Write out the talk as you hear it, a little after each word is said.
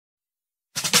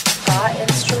Raw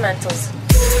Instrumentals.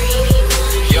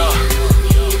 Yeah.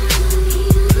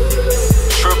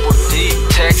 Triple D,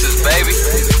 Texas, baby.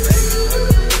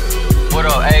 What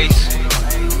up, Ace?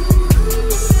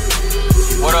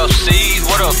 What up, C's?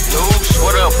 What up, Deuce?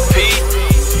 What up, Pete?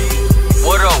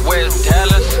 What up, West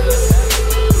Dallas?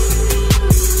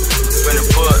 Finna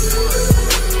put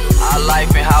our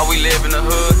life and how we live in the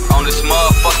hood on this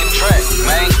motherfucking track,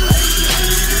 man.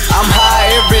 I'm high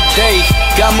every day,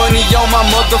 got money on my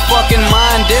motherfucking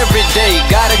mind every day.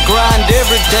 Gotta grind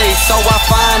every day, so I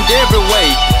find every way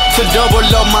to double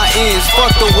up my ends.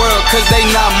 Fuck the world, cause they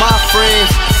not my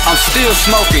friends. I'm still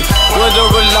smoking, whether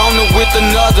alone or with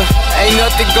another. Ain't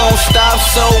nothing gon' stop,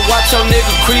 so watch your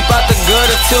nigga creep out the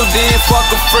gutter. Till then, fuck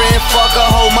a friend, fuck a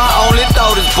hoe. My only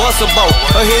thought is bust a boat,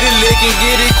 or hit a lick and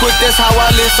get it quick, that's how I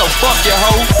live, so fuck your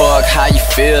hoe. Fuck how you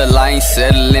feel, I ain't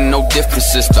settling no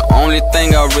differences. The only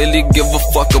thing I really give a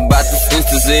fuck about this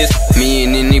instance is me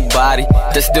and anybody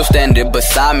that's still standing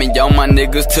beside me. All my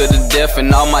niggas to the death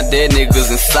and all my dead niggas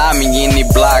inside me. Any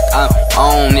block I'm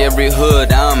on, every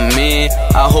hood I'm in.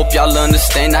 I hope y'all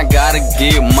understand I gotta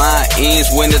get my ends.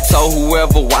 When to tell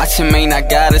whoever watching, man, I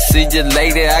gotta see you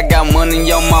later. I got money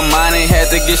on my mind and had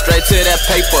to get straight to that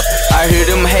paper. I hear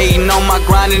them hating on my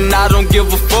grind and I don't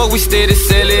give a fuck. We steady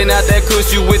selling out that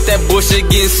cushion with that bullshit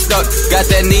getting stuck. Got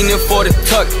that Nina for the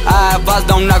tuck. I advise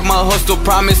don't knock my hustle.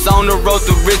 Promise on the road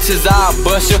to riches I'll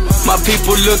bust ya. My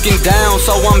people looking down,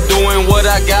 so I'm doing what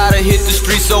I gotta. Hit the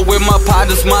streets so with my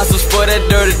partners, monsters for that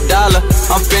dirty dollar.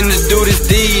 I'm finna do this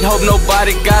deed, hope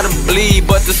nobody gotta bleed.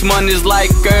 But this money's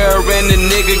like air and the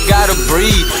nigga gotta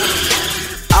breathe.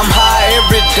 I'm high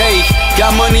every day,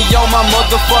 got money on my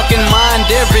motherfucking mind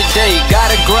every day.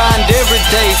 Gotta grind every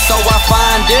day, so I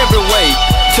find every way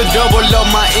to double up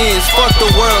my ends. Fuck the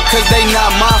world, cause they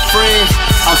not my friends.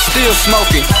 I'm still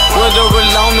smoking, whether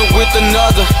alone or with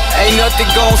another. Ain't nothing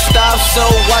gon' stop, so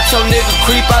watch your nigga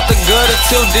creep out the gutter.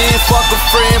 Till then, fuck a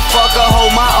friend, fuck a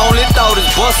hoe. My only thought is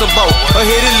bust a boat, or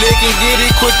hit a lick and get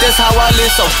it quick, that's how I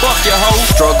live, so fuck your hoe.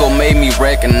 Struggle made me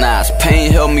recognize,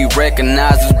 pain helped me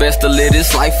recognize. It's best to live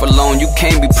this life alone, you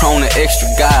can't be prone to extra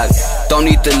guys. Don't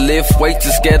need to lift weights,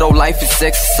 this ghetto life is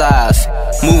exercise.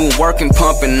 Moving, working,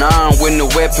 pumping on when the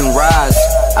weapon rise.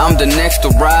 I'm the next to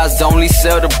rise, only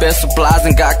sell the best supplies,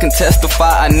 and God can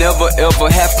testify I never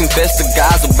ever have confessed to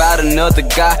guys about another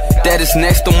guy that is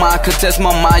next to mine. Contest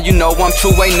my mind, you know I'm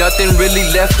true, ain't nothing really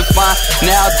left to find.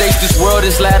 Nowadays this world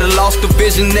is ladder, lost the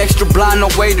vision, extra blind,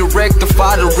 no way to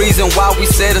rectify the reason why we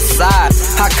set aside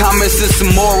high comments and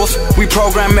some morals, we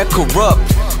program and corrupt.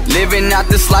 Living out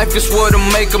this life is what'll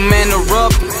make a man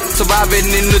erupt. Surviving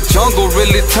in the jungle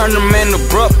really turn a man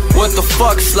abrupt. What the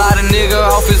fuck, slide a nigga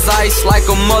off his ice like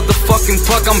a motherfucking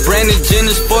puck. I'm Brandon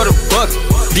Jennings for the buck.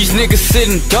 These niggas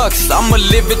sitting ducks, I'ma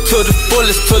live it to the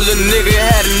fullest till a nigga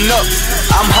had enough.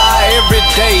 I'm high every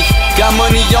day, got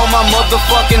money on my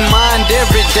motherfucking mind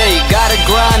every day. Gotta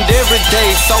grind every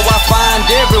day, so I find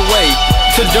every way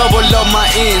to double up my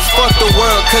ends. Fuck the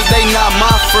world, cause they not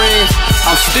my friends.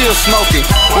 I'm still smoking,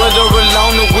 whether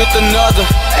alone or with another.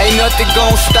 Ain't nothing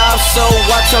gon' stop, so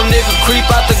watch your nigga creep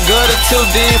out the gutter. Till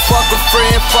then, fuck a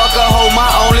friend, fuck a hoe. My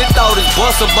only thought is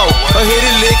bust a boat, or hit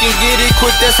a lick and get it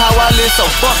quick, that's how I live, so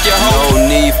fuck your hoe. No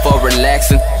need for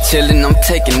relaxing, chillin', I'm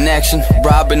taking action.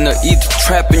 Robbing or either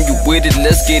trapping, you with it,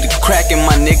 let's get it crackin'.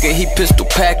 My nigga, he pistol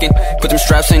packing, but them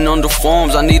straps ain't on the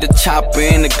forms. I need a chopper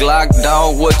and a Glock,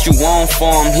 dog, what you want for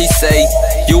him? He say,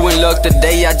 you in luck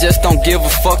today, I just don't give a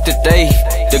fuck today.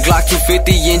 The Glock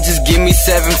 250 and just give me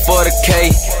 7 for the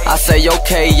K. I say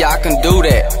okay, y'all can do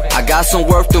that. I got some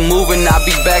work to move and I'll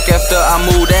be back after I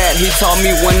move that. He told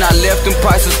me when I left them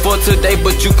prices for today,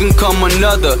 but you can come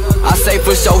another. I say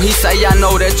for sure, he say I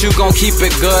know that you gon' keep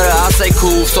it good. I say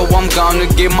cool, so I'm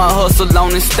gonna get my hustle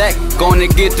on and stack.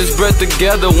 Gonna get this breath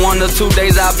together, 1 or 2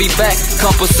 days I'll be back.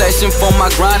 Compensation for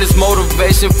my grind is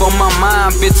motivation for my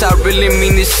mind. Bitch, I really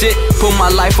mean this shit, put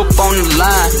my life up on the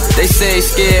line. They say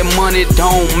scared money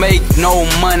don't make no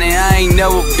money. I ain't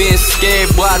never been scared,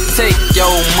 but I take your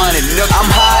money. Look, I'm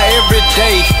high every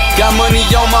day, got money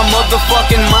on my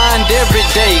motherfucking mind every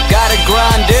day. Gotta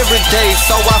grind every day,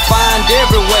 so I find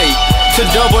every way to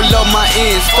double up my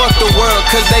ends. Fuck the world,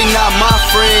 cause they not my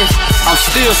friends. I'm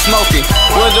still smoking,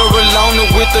 whether alone or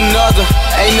with another.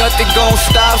 Ain't nothing gon'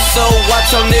 stop, so watch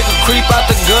your nigga creep out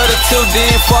the gutter. Till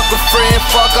then, fuck a friend,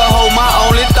 fuck a hoe. My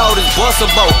only thought is bust a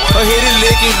boat, or hit a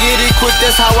lick and get it quick,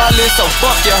 that's how I live, so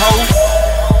fuck your hoe.